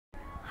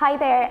Hi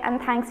there,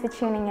 and thanks for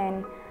tuning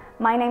in.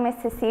 My name is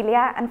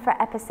Cecilia, and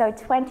for episode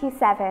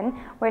 27,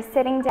 we're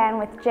sitting down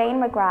with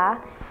Jane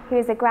McGrath, who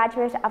is a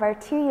graduate of our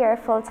 2-year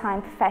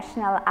full-time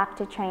professional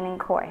actor training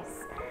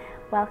course.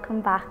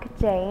 Welcome back,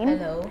 Jane.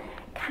 Hello.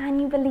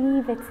 Can you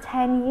believe it's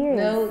 10 years?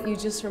 No, you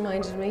just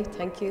reminded me,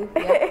 thank you.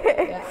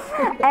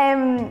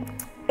 Yeah.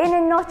 In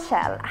a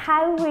nutshell,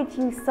 how would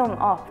you sum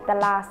up the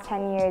last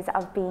 10 years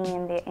of being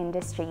in the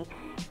industry,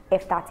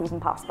 if that's even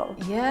possible?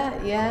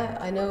 Yeah,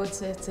 I know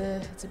it's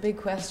a big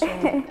question.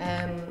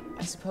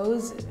 I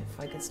suppose if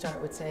I could start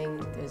with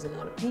saying there's a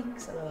lot of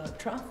peaks and a lot of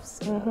troughs,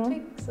 and a lot of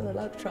peaks and a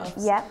lot of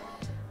troughs. Yeah.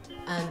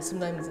 And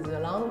sometimes there's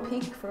a long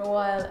peak for a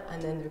while,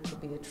 and then there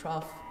could be a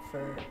trough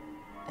for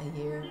a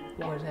year,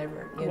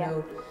 whatever, you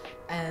know.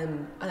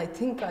 And I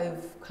think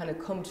I've kind of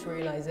come to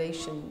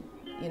realization,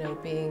 you know,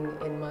 being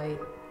in my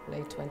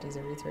late 20s,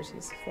 early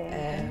 30s,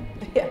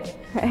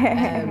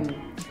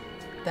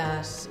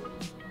 that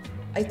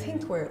I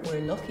think we're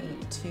lucky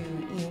to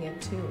even get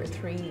 2 or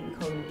 3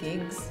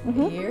 gigs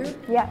a year.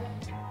 Yeah.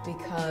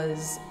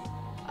 Because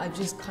I've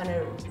just kind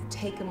of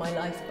taken my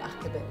life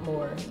back a bit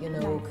more, you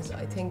know, because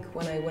I think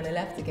when I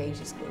left the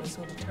Gaiety School, I was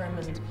so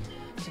determined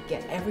to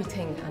get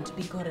everything and to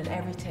be good at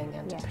everything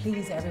and to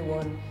please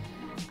everyone.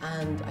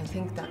 And I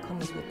think that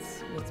comes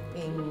with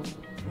being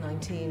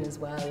 19 as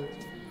well,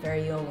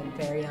 very young and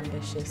very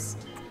ambitious.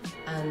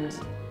 And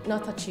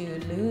not that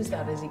you lose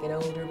that as you get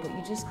older, but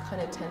you just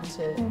kind of tend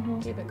to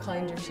be a bit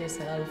kinder to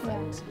yourself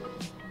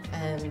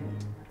and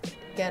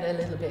get a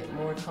little bit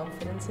more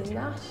confidence in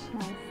that.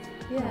 Nice.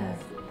 Yeah.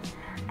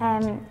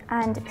 Nice.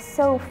 And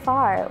so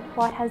far,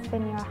 what has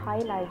been your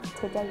highlight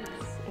to date?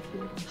 If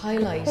you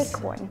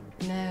pick one.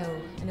 Now,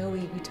 I know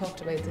we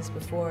talked about this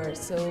before,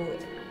 so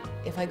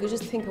if I could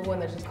just think of one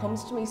that just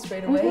comes to me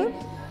straight away,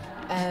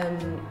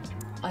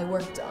 I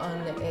worked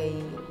on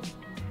a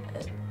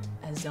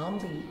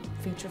zombie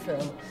feature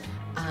film,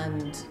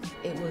 and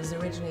it was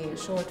originally a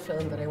short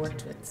film that I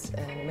worked with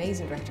an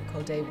amazing director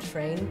called David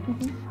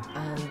Frayne,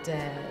 and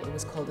it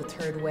was called The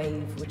Third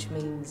Wave, which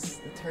means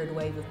the third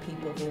wave of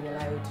people being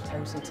allowed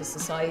out into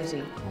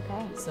society.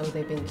 Okay. So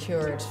they've been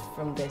cured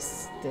from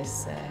this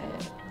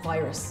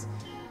virus.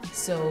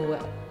 So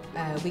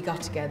we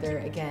got together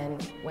again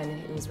when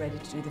it was ready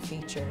to do the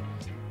feature,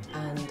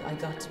 and I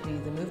got to be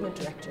the movement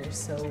director.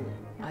 So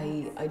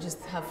I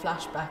just have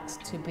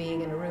flashbacks to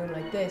being in a room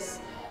like this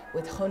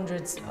with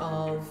hundreds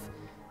of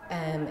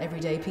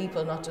everyday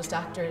people, not just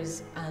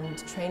actors, and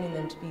training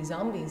them to be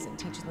zombies and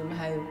teaching them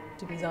how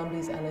to be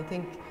zombies. And I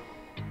think,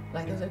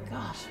 like, I was like,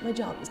 gosh, my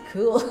job is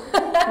cool.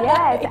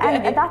 Yes,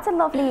 and that's a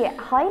lovely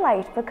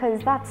highlight,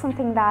 because that's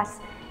something that,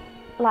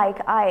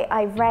 like,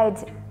 I've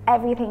read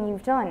everything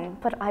you've done,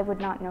 but I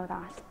would not know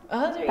that.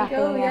 Oh, there you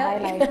go,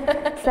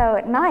 yeah. So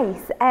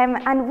nice.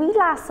 And we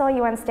last saw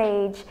you on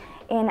stage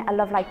in A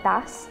Love Like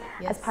That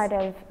as part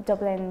of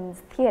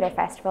Dublin's Theatre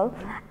Festival.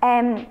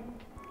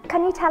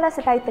 Can you tell us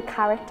about the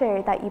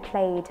character that you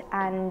played,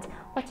 and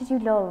what did you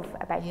love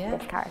about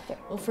this character?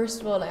 Well, first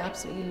of all, I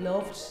absolutely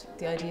loved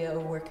the idea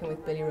of working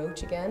with Billy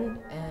Roach again.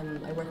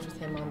 I worked with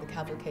him on The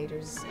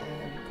Cavalcaders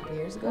a couple of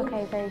years ago.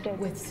 Okay, very good.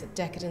 With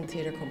Decadent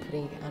Theatre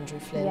Company. Andrew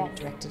Flynn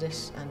directed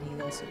it, and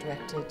he also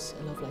directed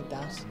A Love Like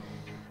That.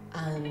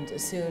 And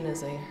as soon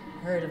as I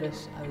heard of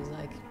it, I was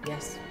like,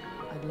 yes,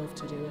 I'd love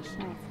to do it.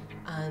 Nice.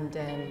 And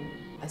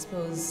I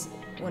suppose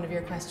one of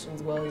your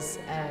questions was,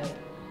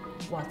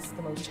 what's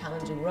the most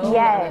challenging role?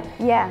 I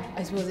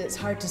suppose it's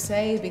hard to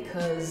say,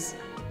 because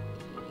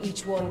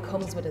each one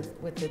comes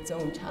with its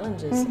own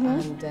challenges,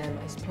 and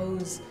I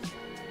suppose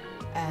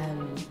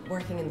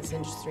working in this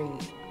industry,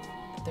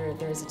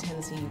 there's a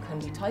tendency you can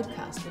be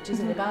typecast, which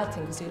isn't a bad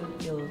thing, because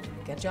you'll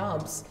get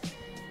jobs.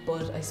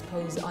 But I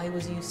suppose I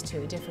was used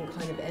to a different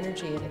kind of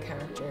energy in a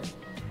character,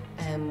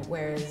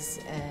 whereas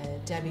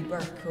Debbie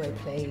Burke, who I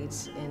played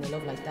in A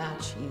Love Like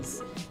That,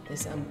 she's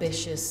this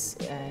ambitious,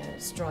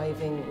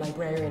 striving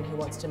librarian who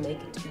wants to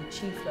make it to be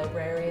chief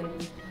librarian,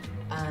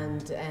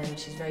 and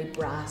she's very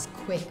brass,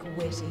 quick,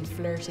 witty,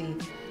 flirty,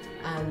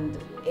 and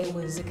it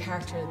was a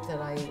character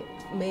that I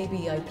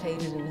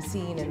played it in a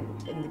scene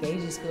in the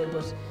Gaiety School,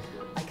 but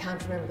I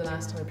can't remember the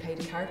last time I played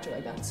a character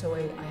like that, so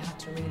I had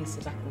to really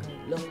sit back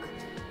and go, look,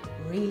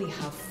 really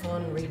have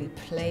fun, really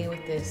play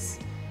with this.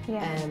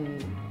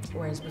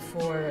 Whereas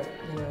before,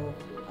 you know,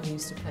 I'm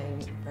used to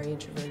playing very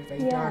introverted,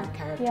 very dark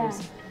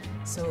characters.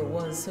 So it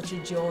was such a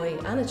joy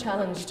and a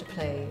challenge to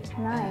play a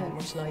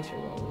much lighter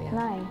role.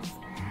 Nice.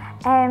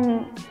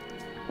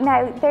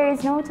 Now, there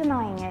is no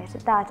denying it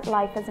that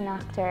life as an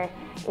actor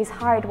is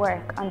hard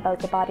work on both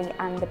the body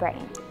and the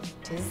brain.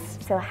 It is.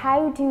 So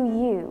how do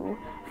you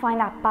find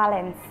that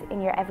balance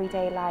in your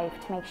everyday life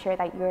to make sure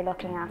that you're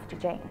looking after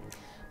Jane?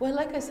 Well,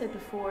 like I said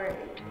before,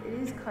 it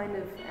is kind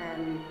of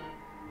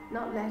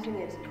not letting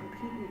it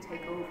completely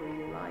take over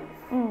your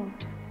life.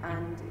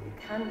 And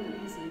it can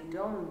be easily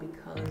done,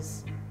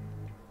 because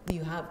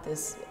you have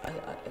this,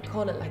 I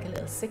call it like a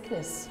little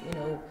sickness, you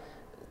know,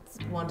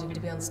 wanting to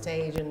be on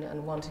stage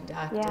and wanting to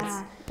act.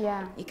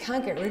 You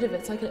can't get rid of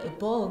it. It's like a little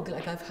bug.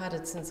 Like, I've had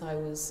it since I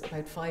was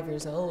about 5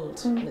 years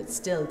old, and it's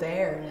still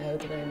there now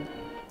that I'm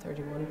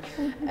 31.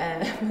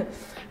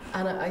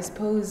 And I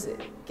suppose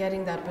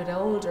getting that bit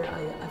older,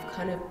 I've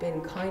kind of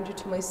been kinder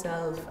to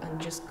myself and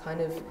just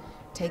kind of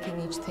taking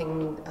each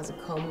thing as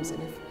it comes.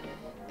 And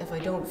if I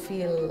don't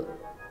feel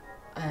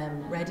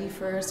ready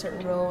for a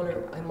certain role,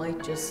 or I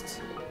might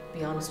just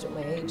be honest with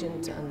my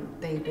agent, and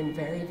they've been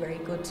very, very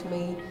good to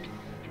me.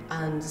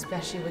 And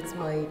especially with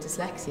my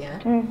dyslexia,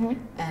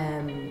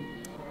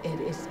 it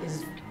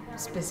is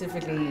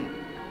specifically,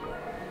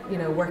 you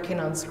know, working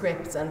on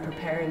scripts and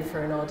preparing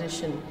for an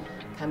audition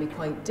can be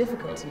quite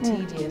difficult and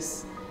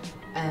tedious.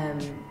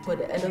 But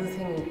another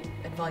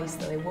advice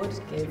that I would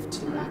give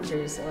to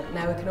actors,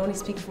 now I can only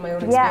speak from my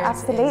own experience. Yeah,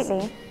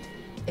 absolutely.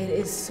 It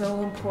is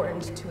so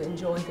important to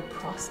enjoy the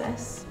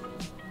process,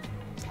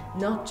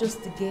 not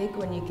just the gig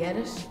when you get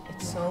it.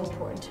 It's so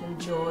important to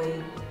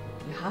enjoy.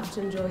 You have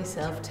to enjoy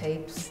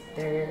self-tapes.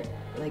 They're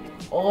like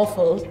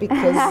awful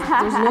because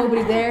there's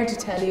nobody there to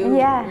tell you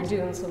you're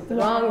doing something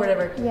wrong or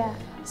whatever. Yeah.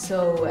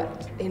 So,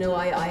 you know,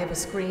 I have a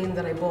screen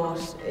that I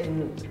bought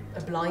in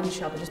a blind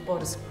shop. I just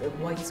bought a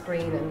white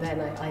screen, and then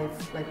I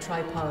have like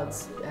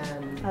tripods,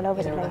 all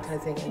over the place. that kind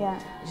of thing. And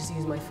I just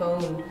use my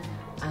phone,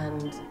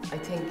 and I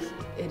think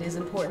it is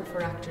important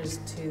for actors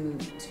to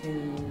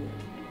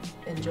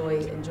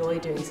enjoy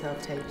doing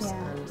self-tapes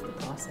and the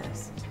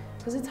process.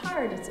 Because it's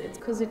hard. It's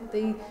because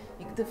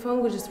the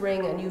phone will just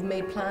ring and you've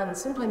made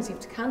plans. Sometimes you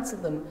have to cancel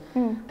them,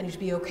 and you should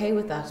be okay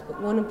with that.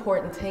 But one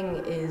important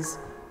thing is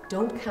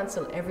don't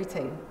cancel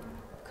everything,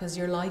 because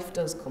your life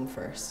does come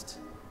first.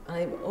 And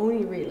I'm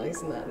only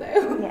realising that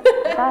now. Yeah,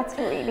 that's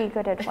really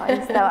good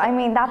advice, though. I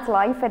mean, that's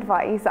life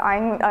advice.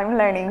 I'm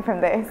learning from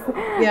this.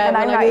 Yeah, and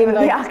I'm not even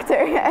the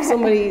actor.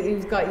 Somebody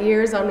who's got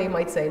years on me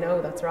might say,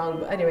 no, that's wrong.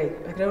 But anyway,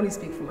 I can only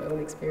speak from my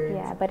own experience.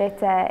 Yeah, but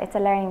it's a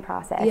learning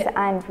process,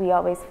 and we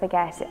always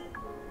forget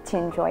to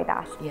enjoy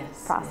that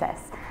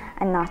process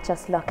and not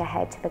just look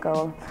ahead to the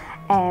goal.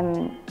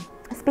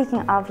 Speaking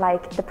of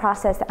like the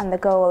process and the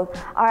goal,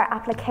 our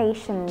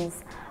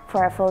applications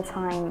for a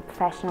full-time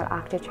professional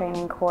actor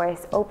training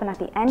course open at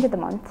the end of the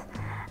month,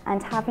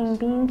 and having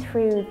been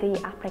through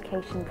the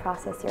application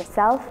process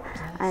yourself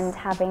and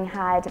having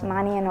had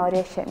many an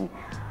audition,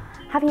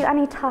 have you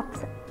any top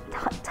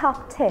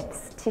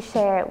tips to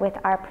share with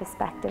our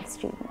prospective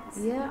students?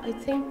 Yeah, I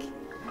think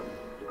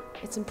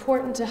it's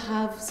important to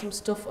have some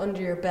stuff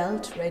under your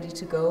belt ready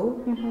to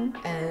go.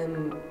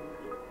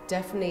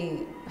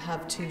 Definitely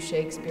have 2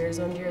 Shakespeares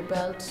under your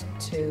belt,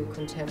 2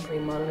 contemporary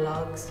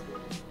monologues.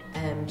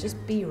 Just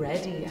be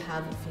ready,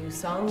 have a few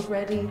songs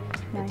ready,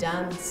 a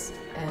dance,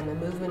 a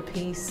movement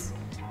piece.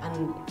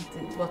 And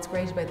what's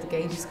great about the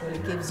Gaiety School,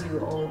 it gives you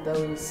all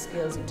those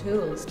skills and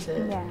tools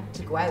to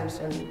go out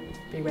and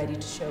be ready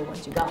to show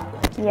what you got.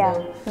 Like, you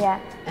know?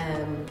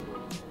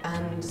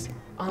 And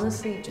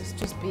honestly,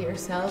 just be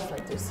yourself.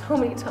 Like, there's so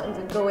many times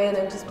I go in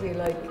and just be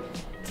like,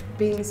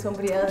 being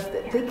somebody else,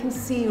 they can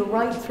see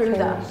right through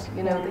that,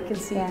 you know, they can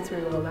see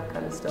through all that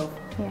kind of stuff.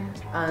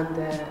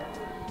 And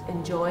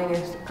enjoying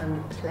it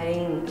and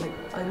playing. Like,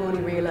 I'm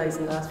only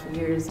realising the last few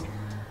years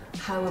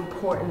how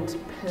important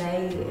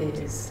play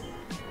is,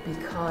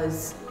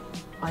 because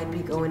I'd be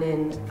going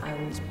in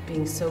and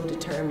being so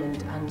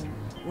determined and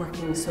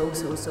working so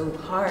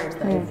hard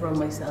that I've run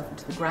myself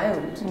into the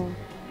ground.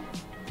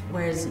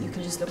 Whereas you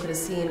can just look at a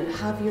scene,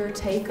 have your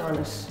take on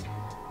it,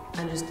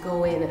 and just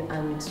go in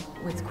and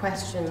with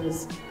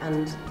questions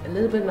and a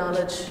little bit of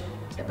knowledge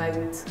about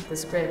the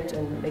script,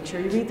 and make sure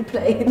you read the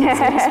play.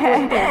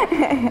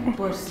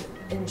 But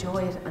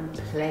enjoy it and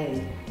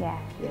play. Yeah.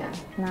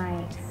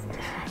 Nice.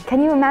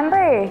 Can you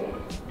remember,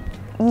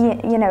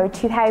 you know,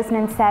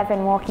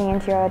 2007 walking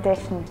into your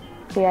audition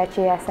here at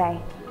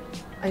GSA?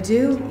 I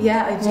do.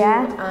 Yeah, I do.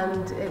 Yeah?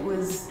 And it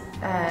was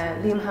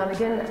Liam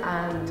Hannigan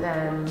and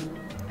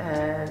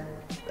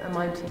a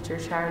mime teacher,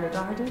 Sharon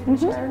O'Doherty.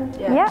 Sharon?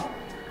 Yeah.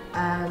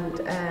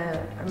 And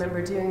I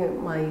remember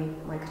doing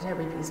my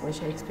contemporary piece, my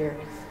Shakespeare,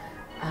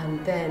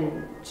 and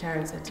then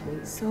Sharon said to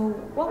me, so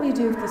what will you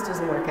do if this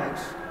doesn't work out?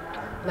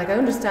 Like, I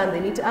understand they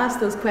need to ask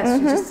those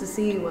questions just to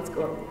see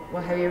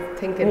how you're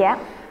thinking. Yeah.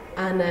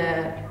 And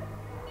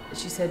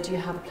she said, do you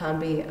have a plan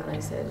B? And I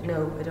said,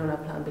 no, I don't have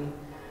a plan B.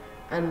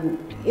 And,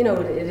 you know,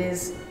 it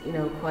is, you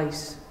know,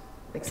 quite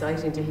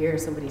exciting to hear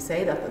somebody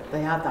say that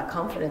they have that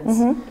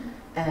confidence.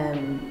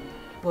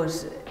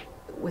 But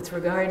with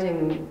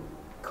regarding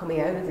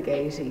coming out of the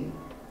Gaiety,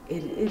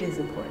 it is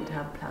important to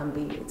have a plan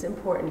B. It's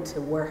important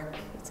to work.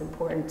 It's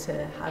important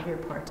to have your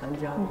part-time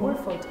job or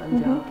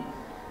full-time job,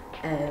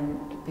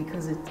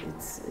 because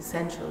it's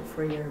essential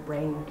for your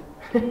brain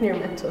and your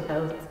mental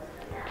health.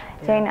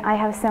 Jane, I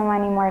have so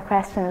many more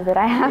questions that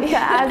I have to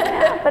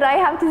ask, but I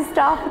have to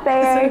stop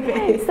there.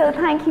 Okay. So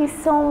thank you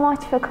so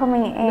much for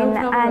coming in,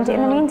 and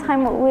in the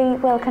meantime we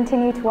will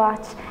continue to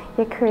watch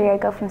your career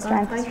go from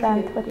strength to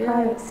strength with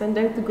pride. Send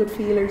out the good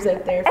feelers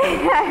out there for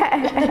you.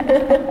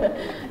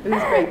 It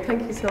was great.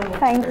 Thank you so much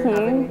for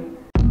having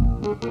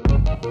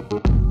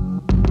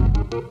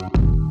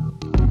me.